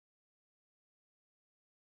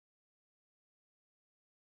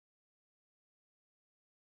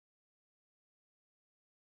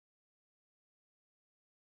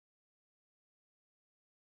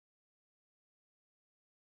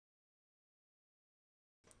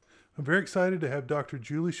I'm very excited to have Dr.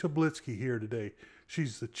 Julie Schablitsky here today.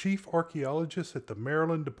 She's the chief archaeologist at the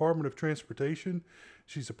Maryland Department of Transportation.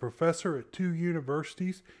 She's a professor at 2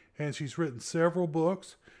 universities, and she's written several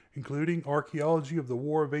books, including Archaeology of the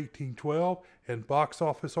War of 1812 and Box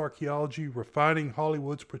Office Archaeology, Refining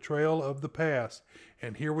Hollywood's Portrayal of the Past.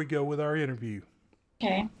 And here we go with our interview.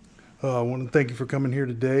 Okay. I want to thank you for coming here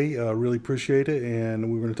today. I really appreciate it.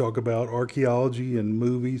 And we're going to talk about archaeology and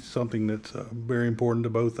movies, something that's very important to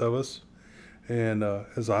both of us. And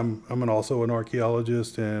as also an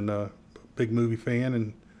archaeologist and a big movie fan,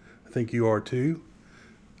 and I think you are too.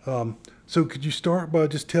 So could you start by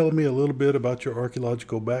just telling me a little bit about your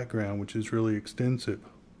archaeological background, which is really extensive?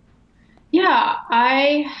 Yeah,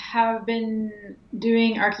 I have been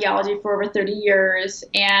doing archaeology for over 30 years,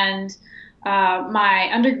 and my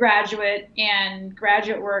undergraduate and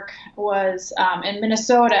graduate work was in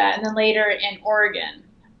Minnesota and then later in Oregon.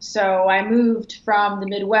 So I moved from the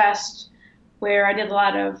Midwest, where I did a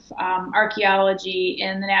lot of archaeology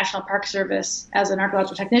in the National Park Service as an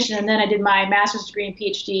archaeological technician, and then I did my master's degree and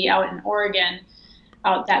PhD out in Oregon,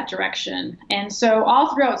 out that direction. And so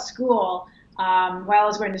all throughout school, while I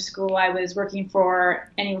was going to school, I was working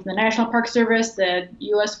for any of the National Park Service, the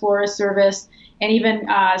U.S. Forest Service, and even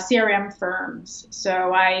CRM firms.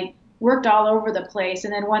 So I worked all over the place.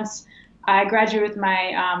 And then once I graduated with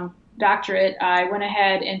my doctorate, I went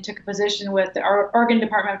ahead and took a position with the Oregon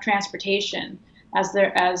Department of Transportation as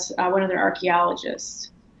one of their archaeologists.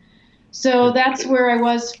 So that's where I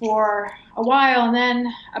was for a while. And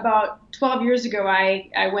then about 12 years ago,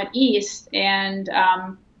 I went east and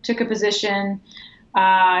took a position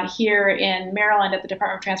here in Maryland at the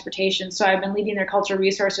Department of Transportation. So I've been leading their cultural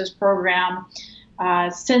resources program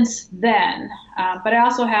since then. But I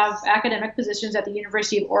also have academic positions at the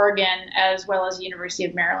University of Oregon as well as the University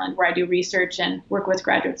of Maryland, where I do research and work with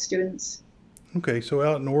graduate students. Okay, so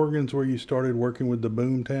out in Oregon's where you started working with the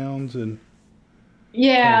boom towns and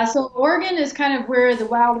Yeah, so Oregon is kind of where the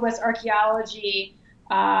Wild West archaeology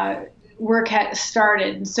work had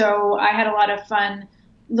started. And so I had a lot of fun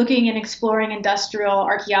looking and exploring industrial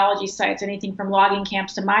archaeology sites, anything from logging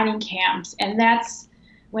camps to mining camps. And that's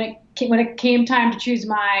when it came time to choose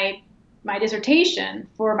my dissertation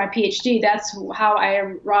for my PhD. That's how I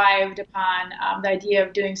arrived upon the idea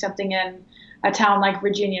of doing something in a town like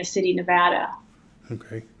Virginia City, Nevada.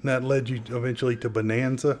 okay, and that led you eventually to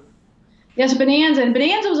Bonanza. Yes, Bonanza. And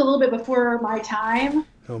Bonanza was a little bit before my time,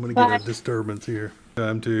 Oh, I'm going to get but a disturbance here.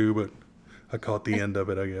 Time too, but I caught the end of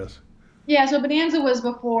it, I guess. yeah, so Bonanza was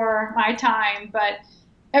before my time, but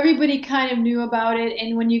everybody kind of knew about it.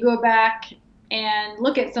 And when you go back and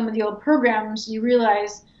look at some of the old programs, you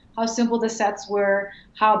realize how simple the sets were,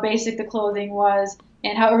 how basic the clothing was,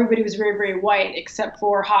 and how everybody was very, very white, except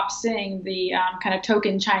for Hop Sing, the kind of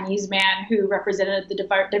token Chinese man who represented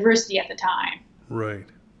the diversity at the time. Right.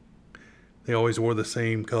 They always wore the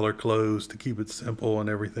same color clothes to keep it simple and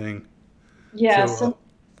everything. Yeah, So, so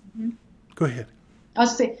mhm. go ahead. I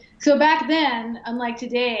was say, so back then, unlike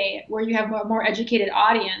today, where you have a more educated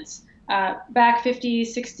audience, back 50,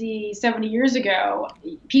 60, 70 years ago,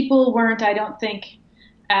 people weren't, I don't think,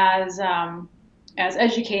 as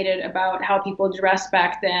educated about how people dressed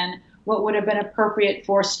back then, what would have been appropriate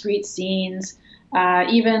for street scenes,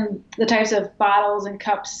 even the types of bottles and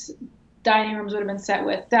cups dining rooms would have been set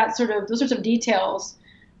with. Those sorts of details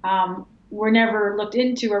were never looked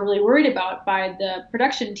into or really worried about by the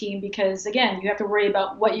production team because, again, you have to worry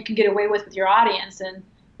about what you can get away with your audience, and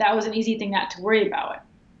that was an easy thing not to worry about.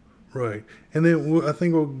 Right. And then I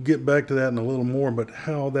think we'll get back to that in a little more, but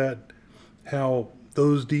how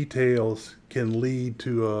those details can lead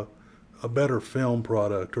to a better film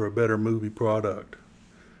product or a better movie product.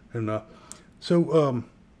 And so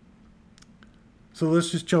so let's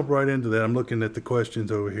just jump right into that. I'm looking at the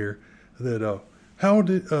questions over here. That how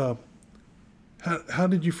did how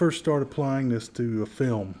did you first start applying this to a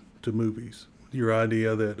film, to movies? Your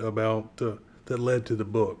idea that led to the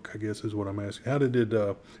book, I guess, is what I'm asking. How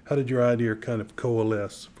did your idea kind of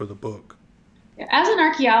coalesce for the book? As an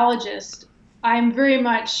archaeologist, I'm very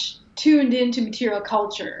much tuned into material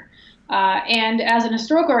culture. And as an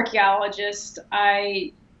historical archaeologist,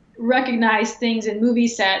 I recognize things in movie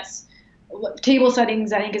sets. Table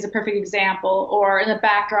settings, I think, is a perfect example, or in the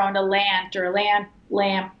background, a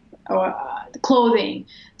lamp, or clothing.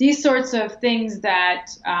 These sorts of things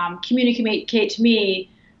that communicate to me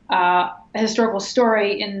a historical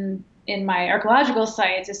story in my archaeological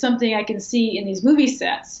sites is something I can see in these movie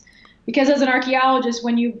sets. Because as an archaeologist,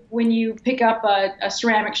 when you pick up a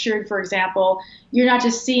ceramic sherd, for example, you're not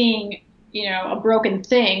just seeing a broken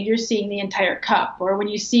thing, you're seeing the entire cup. Or when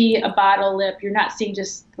you see a bottle lip, you're not seeing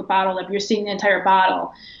just the bottle lip, you're seeing the entire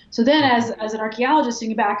bottle. So then Okay. as an archaeologist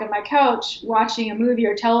sitting back on my couch watching a movie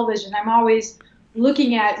or television, I'm always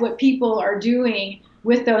looking at what people are doing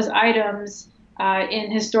with those items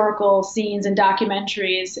in historical scenes and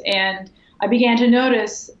documentaries. And I began to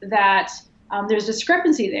notice that there's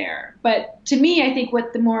discrepancy there. But to me, I think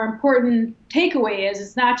what the more important takeaway is,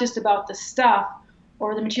 it's not just about the stuff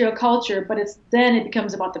or the material culture, but it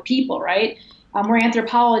becomes about the people, right? We're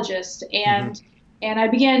anthropologists, Hmm. and I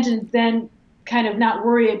began to then kind of not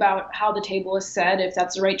worry about how the table is set, if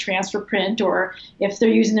that's the right transfer print, or if they're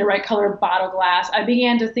using the right color bottle glass. I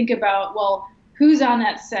began to think about, well, who's on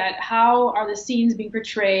that set? How are the scenes being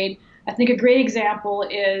portrayed? I think a great example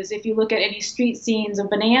is if you look at any street scenes of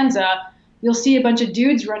Bonanza, you'll see a bunch of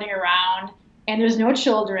dudes running around, and there's no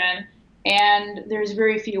children, and there's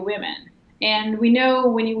very few women. And we know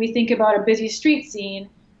when we think about a busy street scene,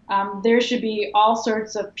 there should be all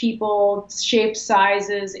sorts of people, shapes,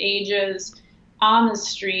 sizes, ages on the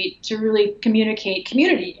street to really communicate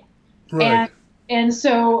community. Right. And and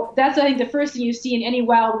so that's, I think, the first thing you see in any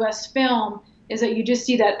Wild West film is that you just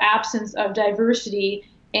see that absence of diversity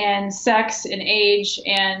and sex and age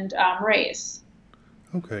and race.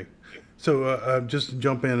 Okay. So just to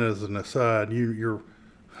jump in as an aside, you're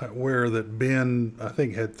aware that Ben, I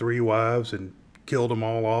think, had three wives and killed them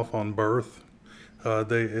all off on birth.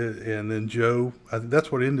 And then Joe,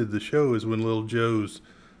 that's what ended the show is when little Joe's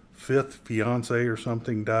fifth fiance or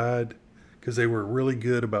something died because they were really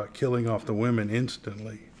good about killing off the women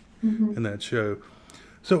instantly in Mhm. that show.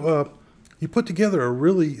 So you put together a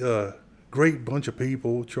really great bunch of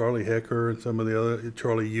people, Charlie Hecker and some of the other,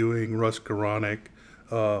 Charlie Ewing, Russ Koronic,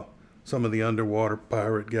 uh, some of the underwater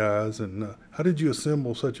pirate guys. And how did you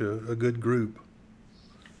assemble such a good group?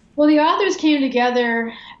 Well, the authors came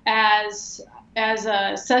together as as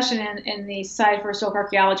a session in the Society for Historical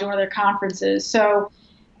Archaeology, one of their conferences. So,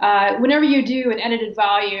 whenever you do an edited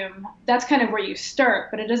volume, that's kind of where you start,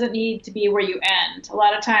 but it doesn't need to be where you end. A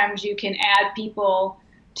lot of times, you can add people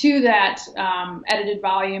to that edited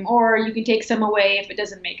volume, or you can take some away if it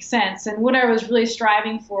doesn't make sense. And what I was really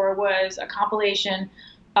striving for was a compilation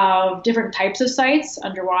of different types of sites,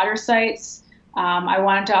 underwater sites. I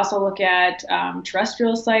wanted to also look at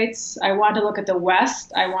terrestrial sites. I wanted to look at the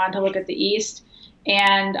West. I wanted to look at the East.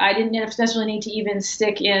 And I didn't necessarily need to even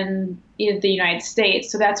stick in the United States.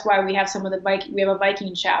 So that's why we have some of the Viking, we have a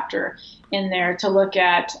Viking chapter in there to look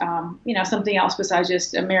at, something else besides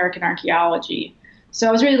just American archaeology. So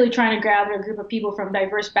I was really trying to gather a group of people from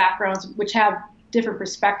diverse backgrounds, which have different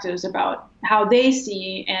perspectives about how they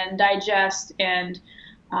see and digest and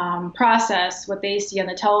process what they see on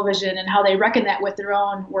the television and how they reckon that with their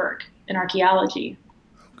own work in archaeology.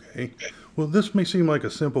 Okay. Well, this may seem like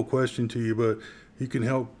a simple question to you, but you can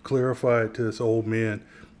help clarify it to us old men.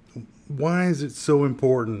 Why is it so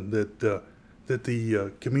important that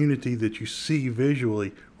the community that you see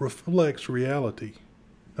visually reflects reality?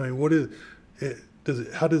 I mean, what is it, does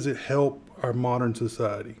it? How does it help our modern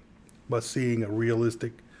society by seeing a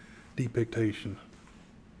realistic depiction?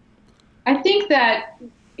 I think that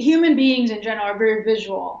human beings in general are very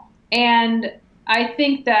visual. And I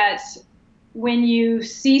think that when you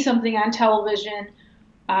see something on television,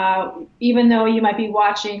 even though you might be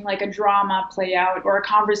watching like a drama play out or a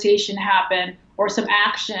conversation happen or some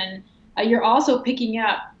action, you're also picking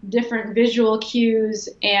up different visual cues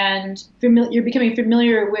and you're becoming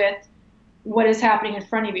familiar with what is happening in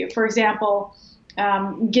front of you. For example,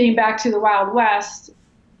 getting back to the Wild West,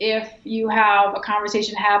 if you have a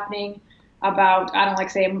conversation happening about, I don't know, like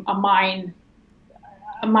say a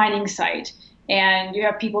mining site, and you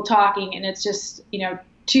have people talking, and it's just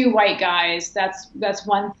two white guys. That's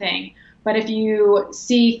one thing. But if you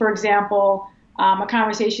see, for example, a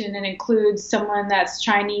conversation and it includes someone that's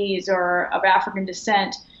Chinese or of African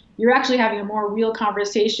descent, you're actually having a more real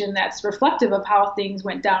conversation that's reflective of how things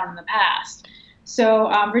went down in the past.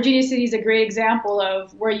 So Virginia City is a great example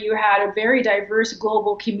of where you had a very diverse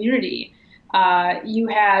global community. You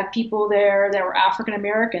had people there that were African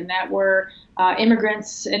American, that were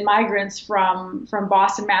immigrants and migrants from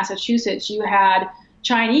Boston, Massachusetts. You had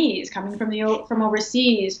Chinese coming from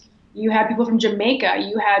overseas. You had people from Jamaica.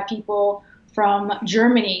 You had people from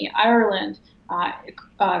Germany, Ireland,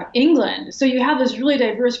 England. So you have this really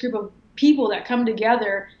diverse group of people that come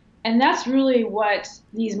together, and that's really what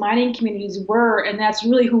these mining communities were, and that's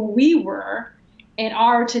really who we were and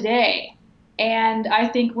are today. And I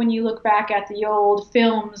think when you look back at the old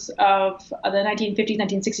films of the 1950s,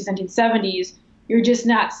 1960s, 1970s, you're just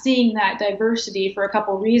not seeing that diversity for a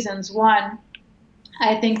couple reasons. One,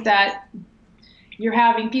 I think that you're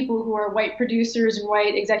having people who are white producers and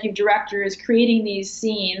white executive directors creating these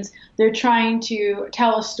scenes. They're trying to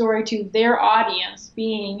tell a story to their audience,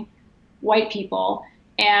 being white people,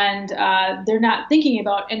 and they're not thinking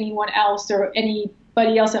about anyone else or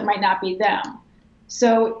anybody else that might not be them.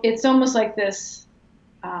 So it's almost like this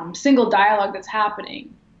single dialogue that's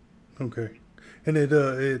happening. Okay, and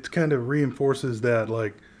it kind of reinforces that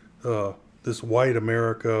like this white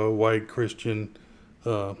America, white Christian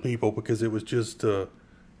people, because it was just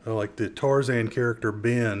like the Tarzan character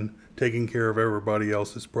Ben taking care of everybody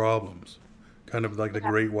else's problems, kind of like the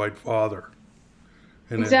Yeah, great white father.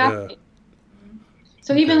 And it exactly.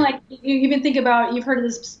 So even okay, like you even think about you've heard of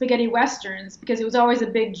the spaghetti westerns because it was always a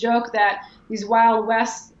big joke that these Wild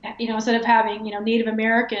West, instead of having Native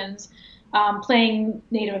Americans playing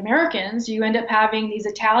Native Americans, you end up having these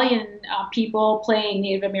Italian people playing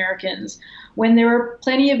Native Americans when there were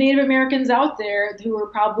plenty of Native Americans out there who were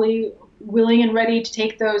probably willing and ready to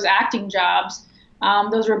take those acting jobs.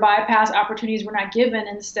 Those were bypass opportunities were not given.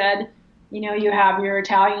 Instead, you have your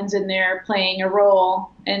Italians in there playing a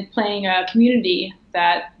role and playing a community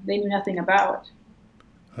that they knew nothing about.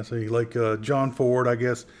 I see. Like John Ford, I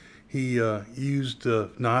guess he used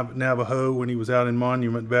Navajo when he was out in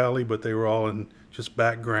Monument Valley, but they were all in just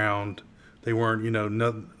background. They weren't,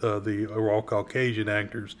 they were all Caucasian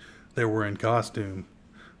actors. They were in costume,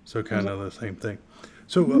 so kind of the same thing.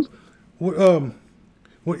 So, Mhm.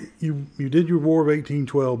 what you did your War of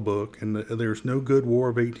 1812 book, and there's no good War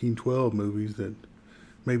of 1812 movies. That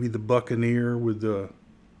maybe the Buccaneer with the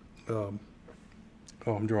um,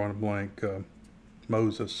 oh, I'm drawing a blank.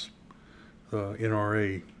 Moses,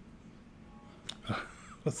 NRA.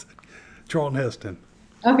 What's that? Charlton Heston.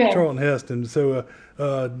 Okay. Charlton Heston. So,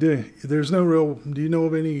 there's no real. Do you know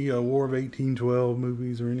of any War of 1812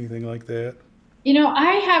 movies or anything like that?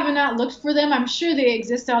 I have not looked for them. I'm sure they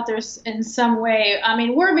exist out there in some way. I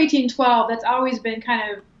mean, War of 1812, that's always been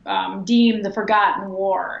kind of deemed the forgotten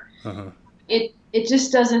war. Uh huh. It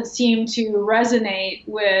just doesn't seem to resonate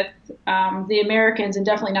with the Americans and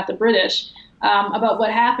definitely not the British about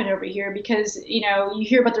what happened over here because you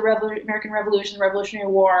hear about the American Revolution, the Revolutionary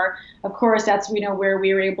War. Of course, that's where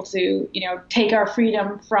we were able to take our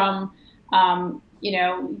freedom from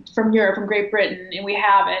Europe, from Great Britain, and we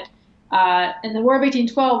have it. And the War of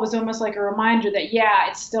 1812 was almost like a reminder that yeah,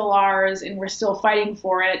 it's still ours, and we're still fighting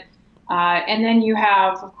for it. And then you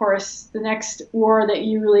have, of course, the next war that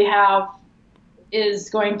you really have is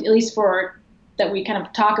going to, at least for that we kind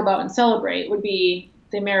of talk about and celebrate, would be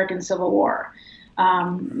the American Civil War,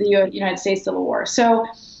 the United States Civil War. So,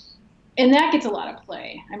 and that gets a lot of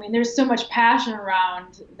play. I mean, there's so much passion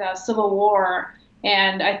around the Civil War,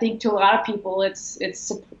 and I think to a lot of people, it's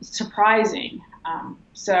surprising.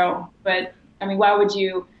 But I mean, why would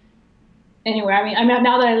you? Anyway, I mean,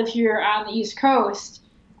 now that I live here on the East Coast,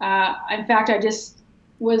 in fact, I just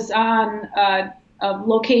was on a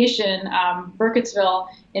location, Burkittsville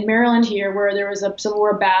in Maryland here, where there was a Civil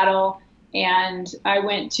War battle, and I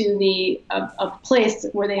went to a place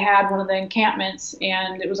where they had one of the encampments,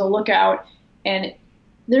 and it was a lookout, and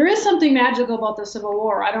there is something magical about the Civil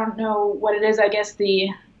War. I don't know what it is. I guess the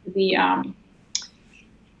the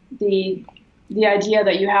the idea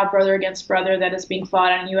that you have brother against brother that is being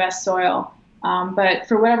fought on U.S. soil. But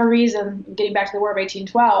for whatever reason, getting back to the War of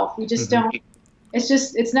 1812, we just Mm-hmm. don't.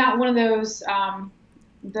 It's not one of those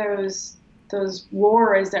those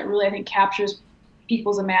wars that really I think captures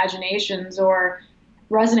people's imaginations or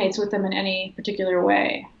resonates with them in any particular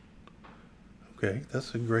way. Okay,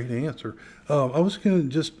 that's a great answer. I was gonna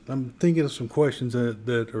just. I'm thinking of some questions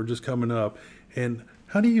that are just coming up, and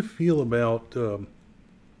how do you feel about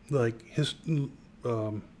like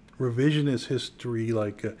um, revisionist history,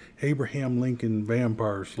 like Abraham Lincoln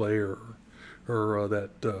Vampire Slayer, or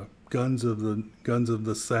that Guns of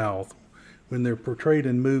the South, when they're portrayed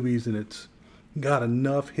in movies and it's got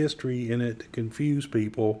enough history in it to confuse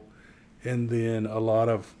people, and then a lot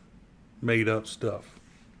of made up stuff.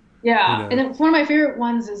 You Yeah, and know. then one of my favorite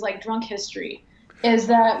ones is like drunk history. Is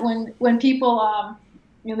that when people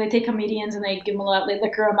they take comedians and they give them a lot, they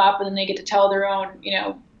liquor them up, and then they get to tell their own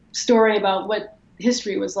story about what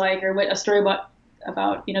history was like, or what a story about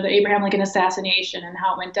the Abraham Lincoln assassination and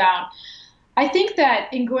how it went down. I think that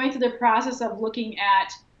in going through the process of looking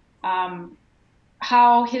at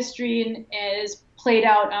how history is played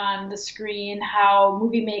out on the screen, how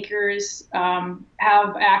movie makers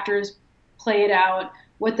have actors play it out,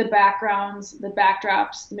 what the backgrounds, the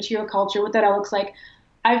backdrops, the material culture, what that all looks like.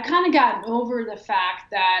 I've kind of gotten over the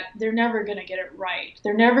fact that they're never going to get it right.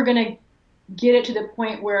 They're never going to get it to the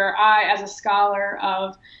point where I, as a scholar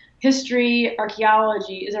of history,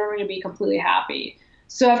 archaeology, is ever going to be completely happy.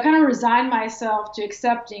 So I've kind of resigned myself to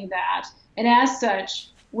accepting that. And as such,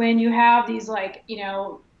 when you have these like,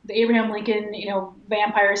 the Abraham Lincoln,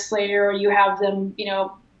 vampire slayer, or you have them,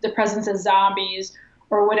 the presence of zombies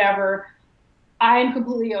or whatever, I'm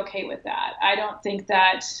completely okay with that. I don't think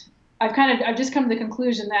that I've just come to the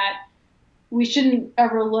conclusion that we shouldn't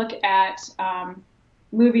ever look at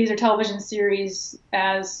movies or television series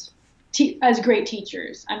as great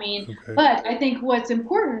teachers. I mean, Okay. but I think what's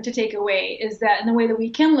important to take away is that in the way that we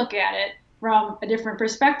can look at it from a different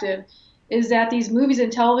perspective is that these movies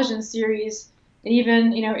and television series, and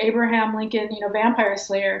even Abraham Lincoln, Vampire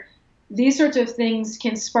Slayer, these sorts of things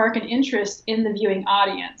can spark an interest in the viewing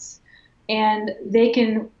audience, and they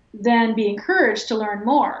can then be encouraged to learn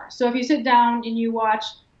more. So if you sit down and you watch,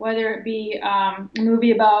 whether it be a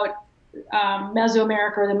movie about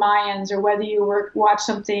Mesoamerica or the Mayans, or whether you watch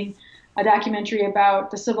something, a documentary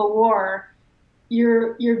about the Civil War,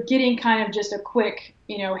 you're getting kind of just a quick,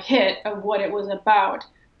 hit of what it was about.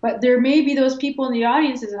 But there may be those people in the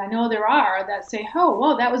audiences, and I know there are, that say, "Oh,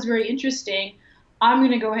 well, that was very interesting. I'm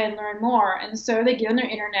going to go ahead and learn more." And so they get on their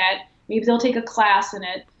internet. Maybe they'll take a class in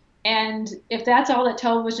it. And if that's all that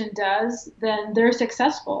television does, then they're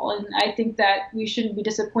successful. And I think that we shouldn't be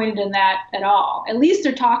disappointed in that at all. At least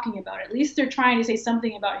they're talking about it. At least they're trying to say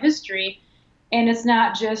something about history, and it's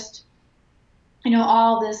not just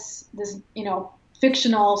all this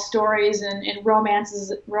fictional stories and romance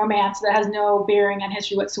that has no bearing on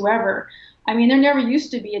history whatsoever. I mean, there never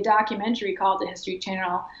used to be a documentary called the History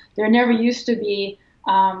Channel. There never used to be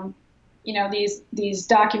these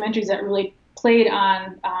documentaries that really played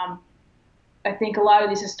on I think a lot of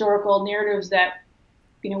these historical narratives that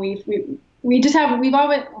we just haven't. We've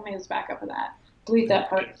always. Let me just back up for that. Delete that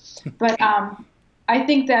part. But I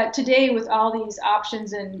think that today, with all these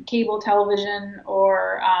options in cable television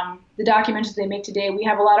or the documentaries they make today, we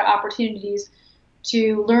have a lot of opportunities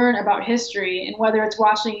to learn about history. And whether it's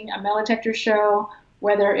watching a metal detector show,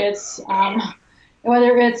 whether it's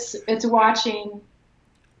watching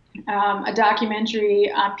a documentary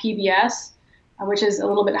on PBS, which is a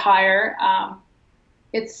little bit higher,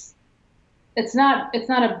 it's it's not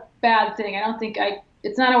a bad thing. I don't think I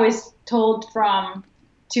it's not always told from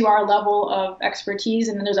to our level of expertise,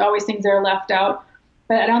 and then there's always things that are left out.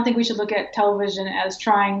 But I don't think we should look at television as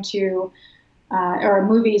trying to or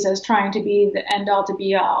movies as trying to be the end all to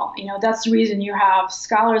be all. That's the reason you have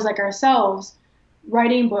scholars like ourselves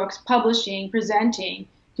writing books, publishing, presenting,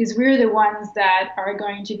 because we're the ones that are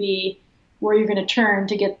going to be where you're going to turn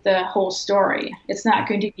to get the whole story. It's not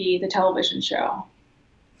going to be the television show.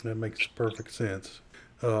 That makes perfect sense.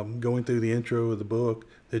 Going through the intro of the book,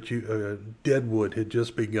 that you Deadwood had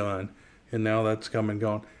just begun, and now that's come and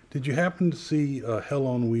gone. Did you happen to see Hell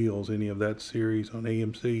on Wheels, any of that series on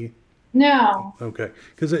AMC? No. Okay,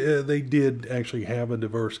 because they did actually have a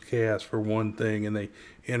diverse cast for one thing, and they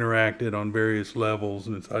interacted on various levels,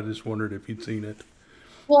 and I just wondered if you'd seen it.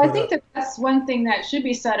 Well, I But think that that's one thing that should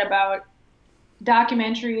be said about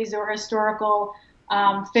documentaries or historical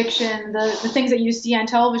fiction, the things that you see on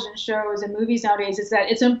television shows and movies nowadays, is that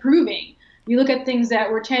it's improving. You look at things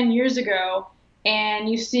that were 10 years ago and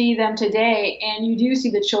you see them today, and you do see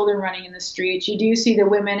the children running in the streets. You do see the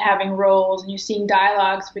women having roles, and you're seeing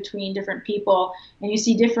dialogues between different people, and you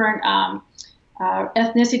see different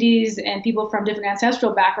ethnicities and people from different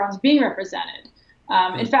ancestral backgrounds being represented. In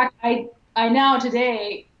uh, fact, I now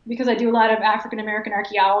today, because I do a lot of African American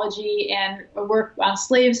archaeology and work on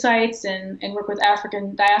slave sites and work with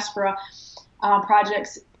African diaspora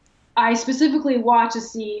projects, I specifically watch to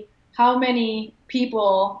see how many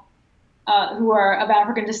people who are of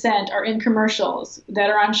African descent are in commercials that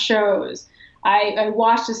are on shows. I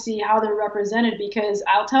watch to see how they're represented, because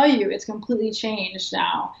I'll tell you, it's completely changed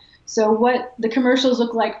now. So what the commercials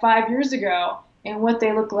look like 5 years ago and what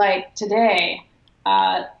they look like today,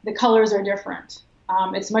 the colors are different.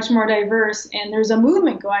 It's much more diverse, and there's a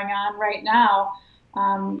movement going on right now.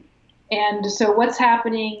 Um, and so what's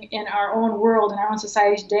happening in our own world, in our own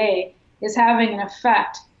society today, is having an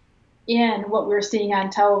effect in what we're seeing on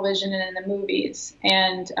television and in the movies.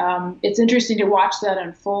 And it's interesting to watch that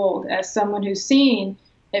unfold as someone who's seen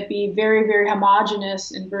it be very, very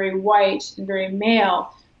homogenous and very white and very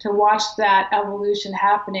male, to watch that evolution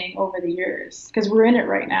happening over the years, because we're in it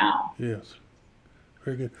right now. yes,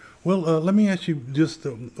 very good. Well, let me ask you just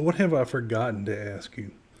what have I forgotten to ask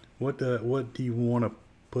you? What do you want to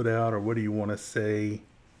put out, or what do you want to say?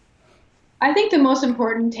 I think the most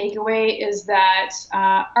important takeaway is that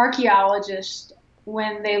archaeologists,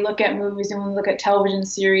 when they look at movies and when they look at television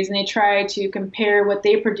series, and they try to compare what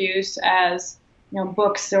they produce as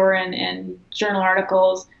books or in journal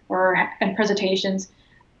articles or in presentations,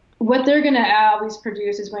 what they're going to always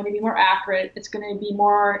produce is going to be more accurate. It's going to be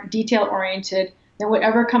more detail oriented than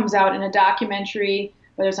whatever comes out in a documentary,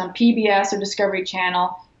 whether it's on PBS or Discovery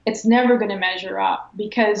Channel. It's never going to measure up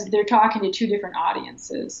because they're talking to two different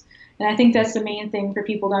audiences. And I think that's the main thing for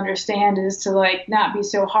people to understand is to like not be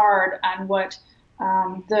so hard on what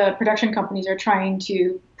the production companies are trying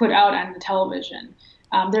to put out on the television.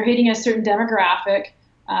 They're hitting a certain demographic,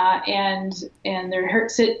 and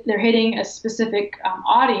they're hitting a specific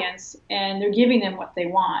audience, and they're giving them what they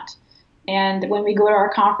want. And when we go to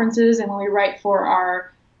our conferences and when we write for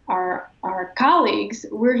our colleagues,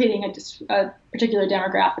 we're hitting a particular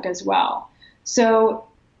demographic as well. So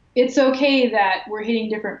it's okay that we're hitting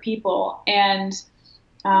different people, and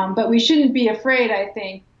but we shouldn't be afraid, I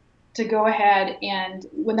think, to go ahead and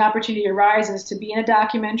when the opportunity arises to be in a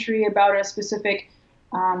documentary about a specific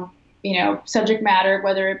subject matter,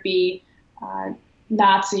 whether it be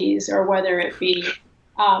Nazis or whether it be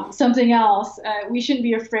something else, we shouldn't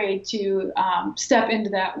be afraid to step into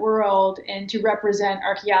that world and to represent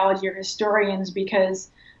archaeology or historians because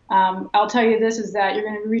I'll tell you this is that you're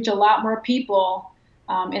going to reach a lot more people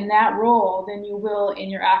in that role than you will in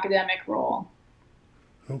your academic role.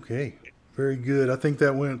 Okay, very good. I think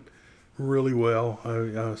that went really well.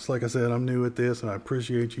 It's like I said, I'm new at this, and I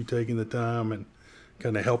appreciate you taking the time and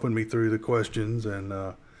kind of helping me through the questions. And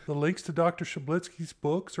the links to Dr. Schablitsky's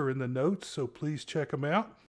books are in the notes, so please check them out.